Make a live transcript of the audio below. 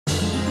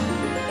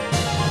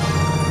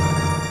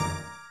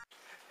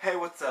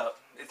What's up?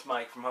 It's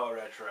Mike from Ho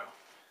Retro.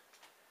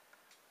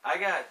 I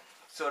got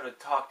sort of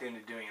talked into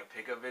doing a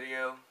pickup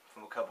video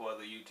from a couple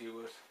other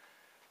YouTubers,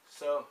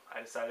 so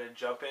I decided to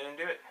jump in and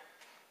do it.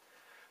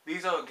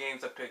 These are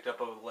games I picked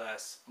up over the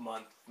last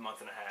month and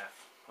a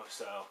half or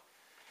so,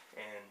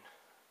 and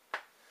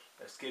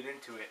let's get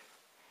into it.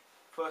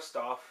 First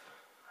off,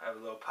 I have a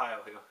little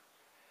pile here.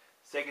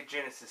 Sega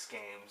Genesis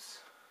games.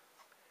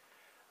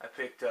 I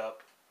picked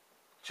up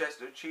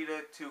Chester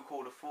Cheetah Too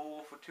Cool to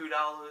Fool for $2.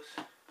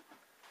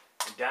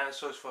 And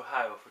Dinosaurs for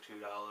Hire for $2.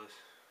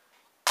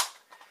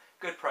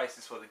 Good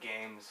prices for the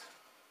games.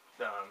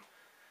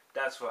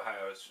 Dinosaurs for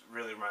Hire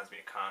really reminds me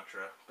of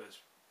Contra, but it's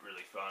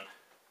really fun.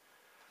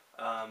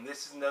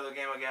 This is another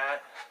game I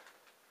got.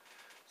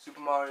 Super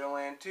Mario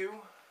Land 2.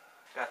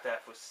 Got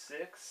that for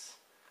 $6.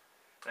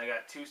 And I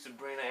got 2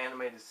 Sabrina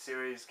animated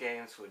series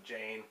games for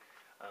Jane.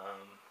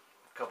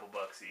 A couple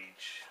bucks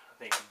each. I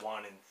think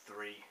 1 and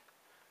 3.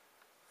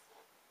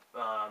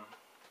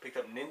 Picked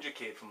up Ninja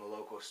Kid from a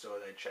local store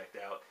that I checked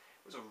out.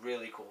 It was a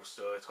really cool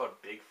store. It's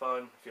called Big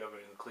Fun. If you're ever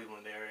in the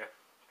Cleveland area,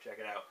 check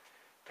it out.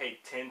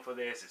 Paid $10 for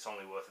this. It's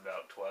only worth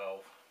about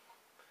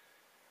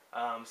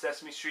 $12.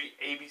 Sesame Street,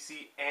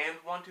 ABC, and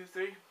 1, 2,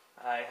 3.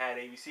 I had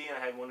ABC and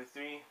I had 1, 2,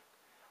 3.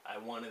 I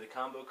wanted the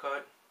combo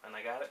cut and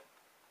I got it.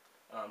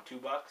 $2.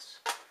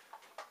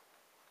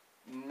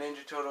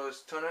 Ninja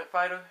Turtles Tournament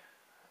Fighter.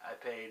 I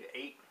paid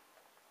 $8.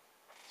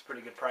 It's a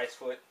pretty good price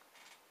for it.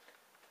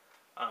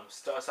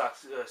 Star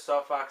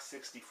Fox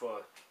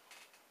 64.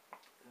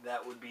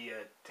 That would be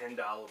a $10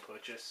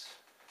 purchase,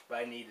 but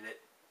I needed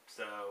it,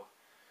 so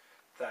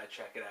thought I'd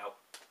check it out.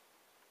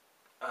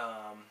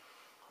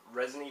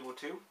 Resident Evil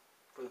 2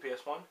 for the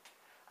PS1.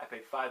 I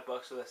paid $5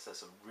 for this.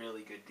 That's a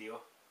really good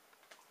deal.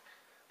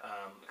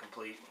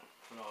 Complete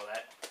and all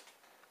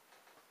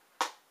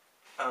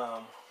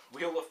that.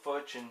 Wheel of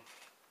Fortune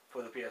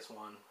for the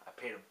PS1. I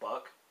paid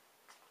 $1,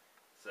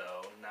 so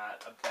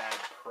not a bad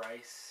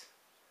price.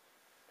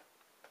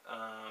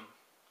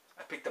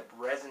 I picked up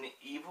Resident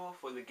Evil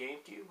for the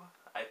GameCube.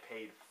 I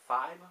paid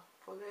 $5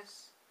 for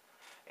this,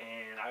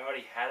 and I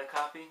already had a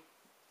copy,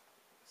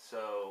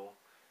 so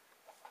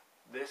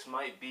this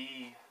might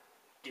be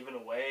given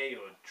away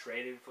or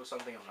traded for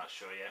something. I'm not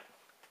sure yet.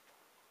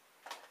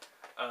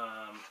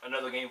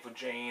 Another game for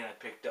Jane. I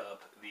picked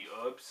up The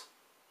Urbs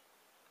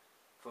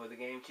for the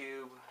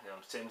GameCube.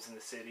 Sims in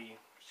the City.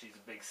 She's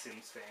a big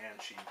Sims fan.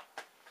 She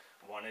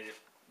wanted it.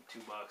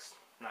 $2.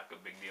 Not a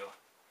big deal.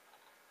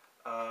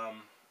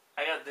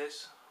 I got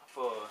this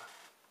for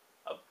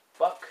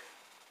 $1,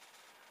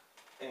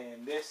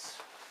 and this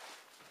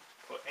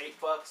for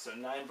 $8 or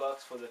 $9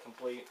 for the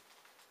complete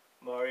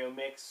Mario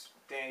Mix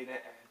Dance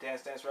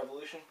Dance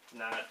Revolution.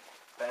 Not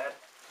bad.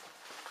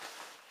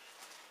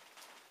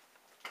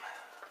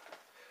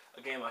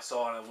 A game I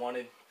saw and I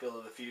wanted, Field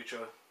of the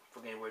Future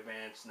for Game Boy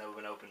Advance. Never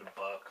been opened.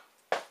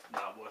 $1.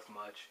 Not worth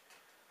much.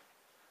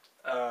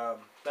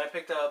 Then I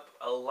picked up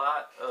a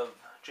lot of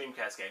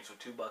Dreamcast games for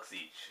 $2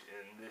 each,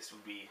 and this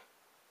would be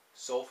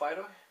Soul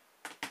Fighter,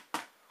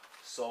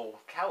 Soul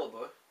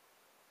Calibur,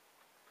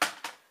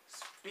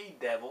 Speed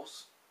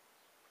Devils,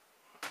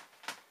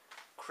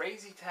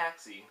 Crazy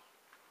Taxi,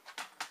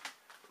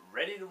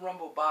 Ready to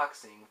Rumble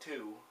Boxing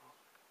 2,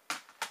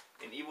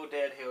 and Evil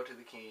Dead Hail to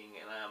the King,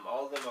 and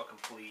all of them are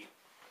complete,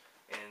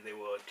 and they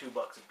were $2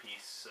 a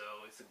piece, so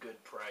it's a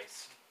good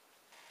price.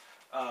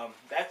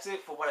 That's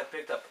it for what I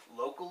picked up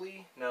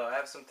locally. Now I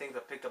have some things I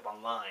picked up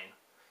online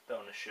that I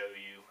want to show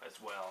you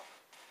as well.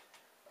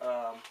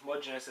 More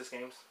Genesis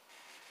games.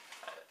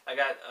 I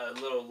got a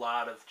little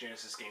lot of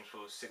Genesis games for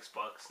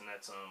 $6, and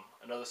that's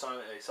another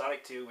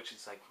Sonic 2, which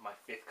is like my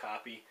 5th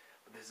copy,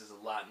 but this is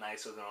a lot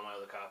nicer than all my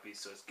other copies,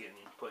 so it's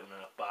getting put in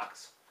a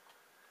box.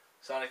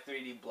 Sonic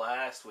 3D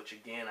Blast, which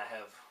again I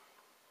have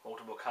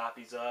multiple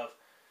copies of,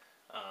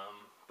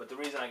 but the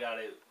reason I got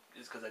it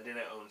is because I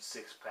didn't own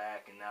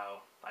 6-pack, and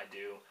now I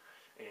do,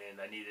 and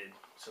I needed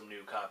some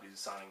new copies of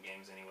Sonic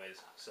games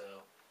anyways,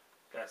 so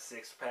got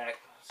 6-pack,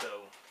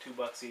 so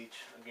 $2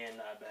 each. Again,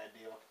 not a bad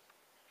deal.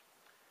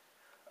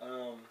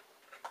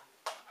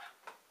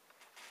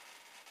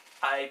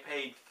 I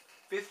paid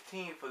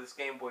 $15 for this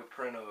Game Boy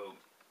printer,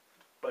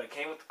 but it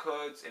came with the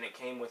codes and it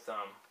came with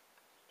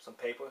some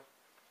paper.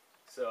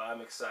 So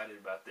I'm excited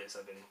about this.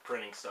 I've been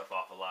printing stuff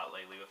off a lot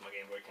lately with my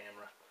Game Boy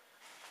camera.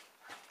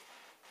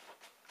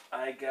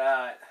 I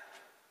got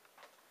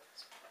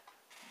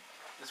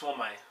this is one of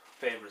my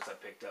favorites I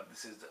picked up.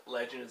 This is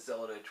Legend of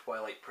Zelda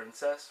Twilight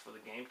Princess for the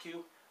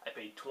GameCube. I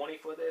paid $20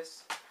 for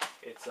this.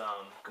 It's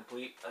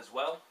complete as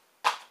well.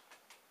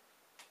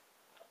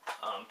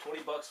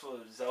 $20 for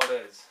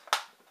Zelda is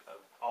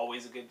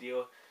always a good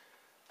deal.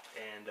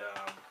 And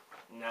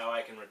now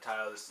I can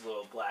retire this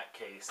little black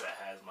case that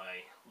has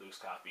my loose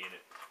copy in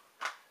it.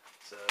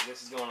 So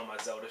this is going on my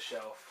Zelda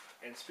shelf.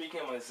 And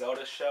speaking of my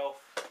Zelda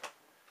shelf,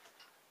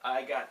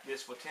 I got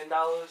this for $10.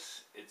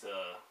 It's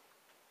a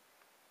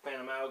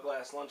Phantom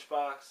Hourglass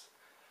lunchbox.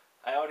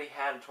 I already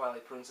had a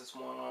Twilight Princess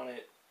one on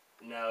it.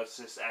 Now it's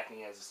just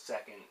acting as a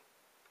second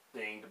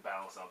thing to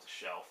balance out the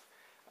shelf.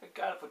 I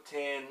got it for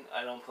 10.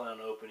 I don't plan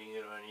on opening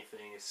it or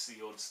anything. It's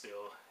sealed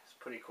still. It's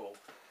pretty cool.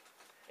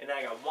 And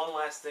I got one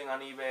last thing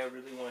on eBay I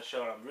really want to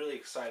show. I'm really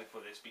excited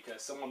for this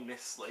because someone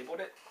mislabeled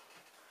it.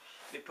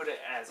 They put it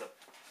as a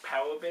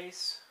power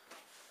base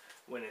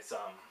when it's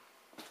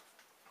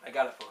I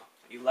got it for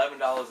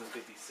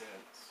 $11.50.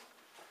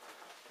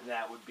 And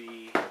that would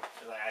be,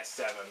 like I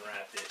said,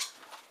 unwrapped it.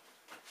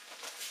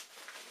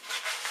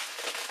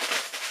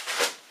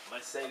 My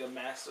Sega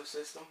Master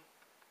System.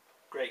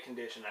 Great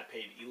condition. I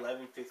paid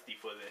 $11.50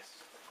 for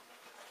this.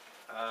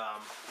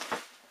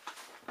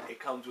 It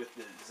comes with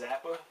the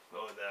zapper,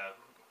 or the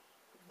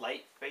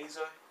light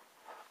phaser.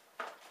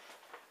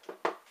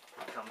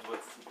 It comes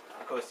with,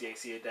 of course, the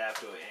AC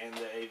adapter and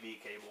the AV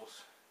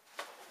cables.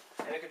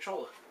 And a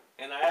controller.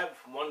 And I have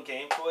one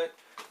game for it,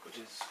 which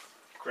is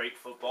Great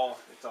Football.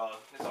 It's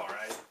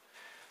alright.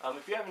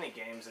 If you have any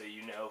games that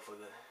you know for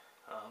the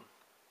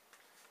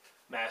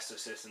Master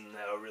System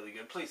that are really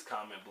good, please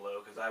comment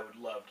below, because I would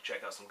love to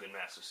check out some good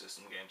Master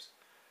System games.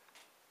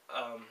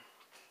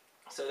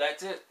 So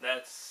that's it.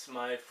 That's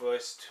my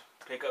first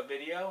pickup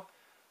video.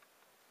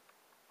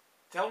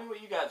 Tell me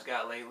what you guys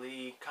got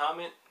lately.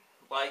 Comment,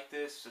 like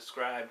this,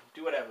 subscribe,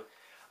 do whatever.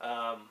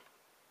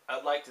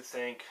 I'd like to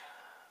thank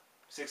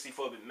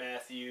 64-Bit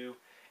Matthew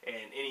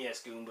and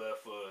NES Goomba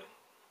for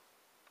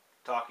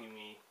talking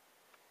me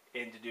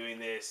into doing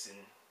this, and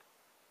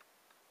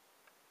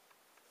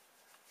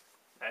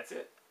that's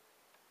it.